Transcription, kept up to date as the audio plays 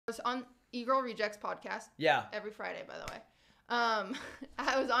was on E-Girl Rejects podcast. Yeah. Every Friday, by the way.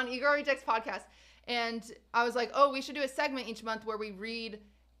 I was on E-Girl Rejects podcast, and I was like, oh, we should do a segment each month where we read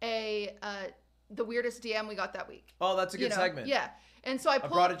the weirdest DM we got that week. Oh, that's a good segment. Yeah. And so I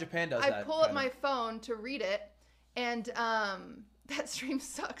Abroad in Japan does that. I pull up my phone to read it, and that stream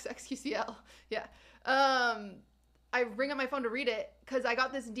sucks, XQCL. Yeah. I bring up my phone to read it because I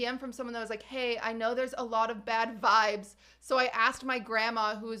got this DM from someone that was like, hey, I know there's a lot of bad vibes. So I asked my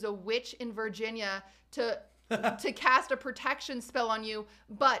grandma, who is a witch in Virginia, to cast a protection spell on you,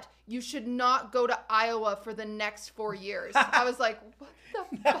 but you should not go to Iowa for the next 4 years. I was like, what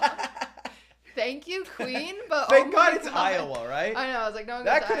the fuck? Thank you, Queen. But thank God it's Iowa, right? I know. I was like, no one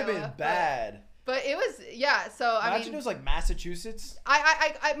goes that to could have Iowa, been bad. But it was, yeah. So Imagine it was like Massachusetts.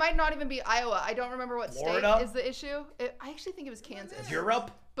 I might not even be Iowa. I don't remember what Florida? state is the issue. I actually think it was Kansas.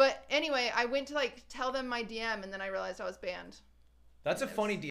 Europe. But anyway, I went to like tell them my DM, and then I realized I was banned. That's a funny